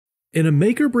In a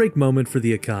make-or-break moment for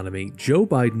the economy, Joe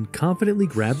Biden confidently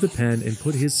grabbed the pen and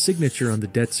put his signature on the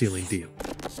debt ceiling deal.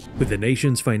 With the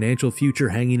nation's financial future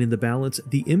hanging in the balance,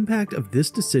 the impact of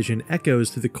this decision echoes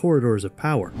through the corridors of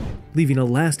power, leaving a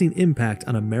lasting impact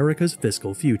on America's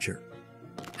fiscal future.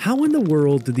 How in the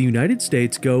world did the United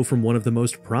States go from one of the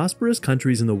most prosperous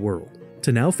countries in the world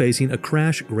to now facing a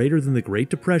crash greater than the Great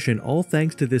Depression, all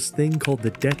thanks to this thing called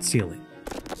the debt ceiling?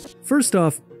 First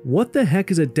off, what the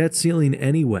heck is a debt ceiling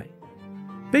anyway?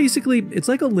 Basically, it's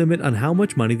like a limit on how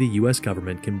much money the US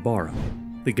government can borrow.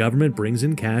 The government brings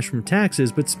in cash from taxes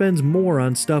but spends more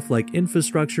on stuff like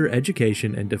infrastructure,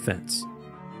 education, and defense.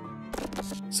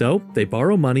 So, they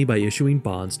borrow money by issuing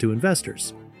bonds to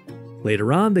investors.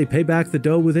 Later on, they pay back the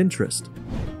dough with interest.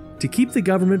 To keep the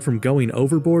government from going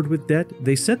overboard with debt,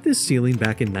 they set this ceiling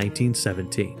back in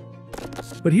 1917.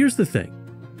 But here's the thing.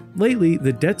 Lately,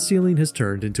 the debt ceiling has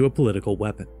turned into a political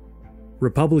weapon.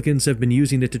 Republicans have been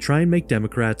using it to try and make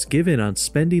Democrats give in on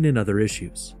spending and other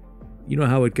issues. You know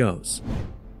how it goes.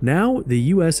 Now, the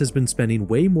US has been spending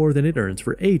way more than it earns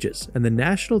for ages, and the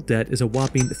national debt is a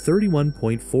whopping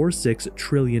 $31.46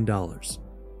 trillion.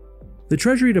 The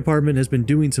Treasury Department has been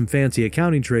doing some fancy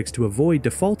accounting tricks to avoid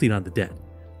defaulting on the debt,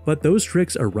 but those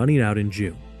tricks are running out in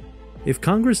June. If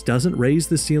Congress doesn't raise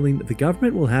the ceiling, the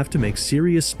government will have to make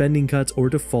serious spending cuts or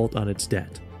default on its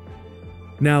debt.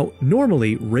 Now,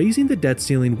 normally, raising the debt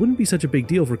ceiling wouldn't be such a big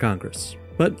deal for Congress.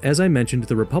 But as I mentioned,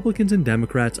 the Republicans and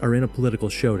Democrats are in a political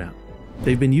showdown.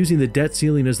 They've been using the debt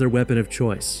ceiling as their weapon of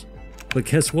choice. But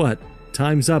guess what?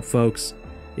 Time's up, folks.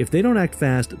 If they don't act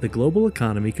fast, the global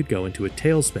economy could go into a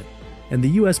tailspin, and the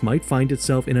US might find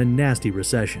itself in a nasty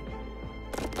recession.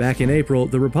 Back in April,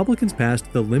 the Republicans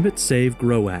passed the Limit Save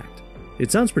Grow Act.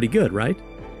 It sounds pretty good, right?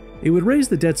 It would raise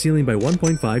the debt ceiling by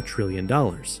 $1.5 trillion.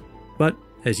 But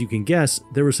as you can guess,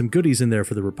 there were some goodies in there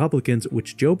for the Republicans,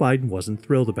 which Joe Biden wasn't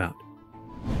thrilled about.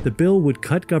 The bill would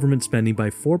cut government spending by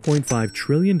 $4.5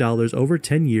 trillion over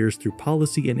 10 years through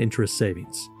policy and interest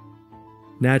savings.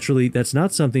 Naturally, that's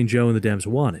not something Joe and the Dems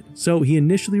wanted, so he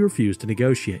initially refused to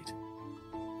negotiate.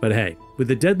 But hey, with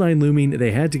the deadline looming,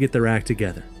 they had to get their act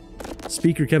together.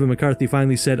 Speaker Kevin McCarthy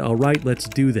finally said, "Alright, let's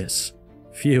do this."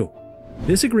 Phew.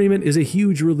 This agreement is a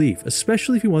huge relief,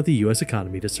 especially if you want the US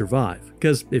economy to survive,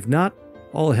 because if not,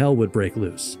 all hell would break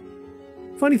loose.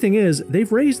 Funny thing is,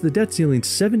 they've raised the debt ceiling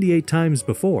 78 times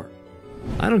before.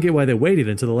 I don't get why they waited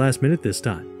until the last minute this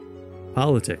time.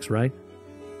 Politics, right?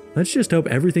 Let's just hope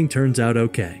everything turns out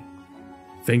okay.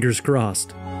 Fingers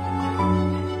crossed.